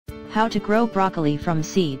How to grow broccoli from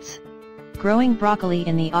seeds. Growing broccoli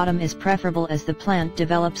in the autumn is preferable as the plant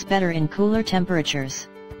develops better in cooler temperatures.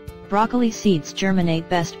 Broccoli seeds germinate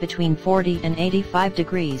best between 40 and 85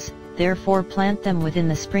 degrees, therefore plant them within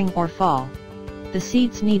the spring or fall. The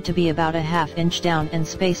seeds need to be about a ½ inch down and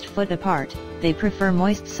spaced foot apart. They prefer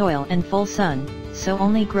moist soil and full sun, so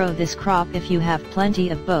only grow this crop if you have plenty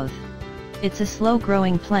of both. It's a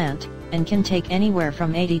slow-growing plant, and can take anywhere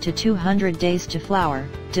from 80 to 200 days to flower,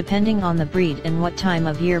 depending on the breed and what time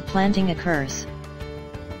of year planting occurs.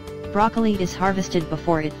 Broccoli is harvested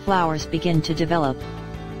before its flowers begin to develop.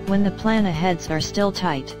 When the plant heads are still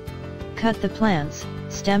tight, cut the plant's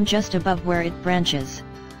stem just above where it branches.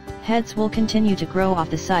 Heads will continue to grow off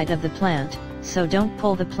the side of the plant, so don't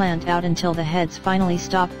pull the plant out until the heads finally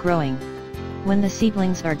stop growing. When the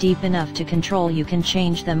seedlings are deep enough to control, you can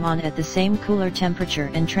change them on at the same cooler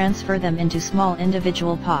temperature and transfer them into small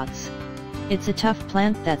individual pots. It's a tough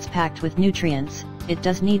plant that's packed with nutrients. It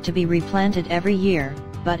does need to be replanted every year,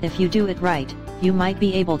 but if you do it right, you might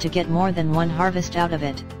be able to get more than one harvest out of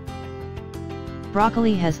it.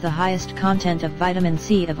 Broccoli has the highest content of vitamin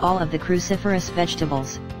C of all of the cruciferous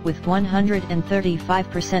vegetables, with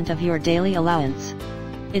 135% of your daily allowance.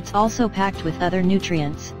 It's also packed with other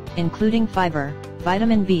nutrients, including fiber,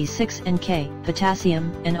 vitamin B6 and K,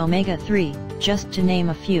 potassium, and omega-3, just to name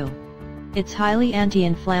a few. It's highly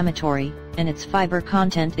anti-inflammatory, and its fiber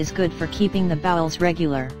content is good for keeping the bowels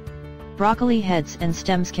regular. Broccoli heads and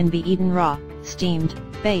stems can be eaten raw, steamed,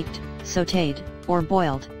 baked, sautéed, or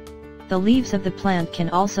boiled. The leaves of the plant can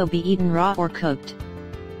also be eaten raw or cooked.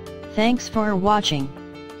 Thanks for watching.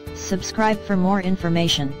 Subscribe for more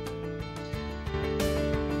information.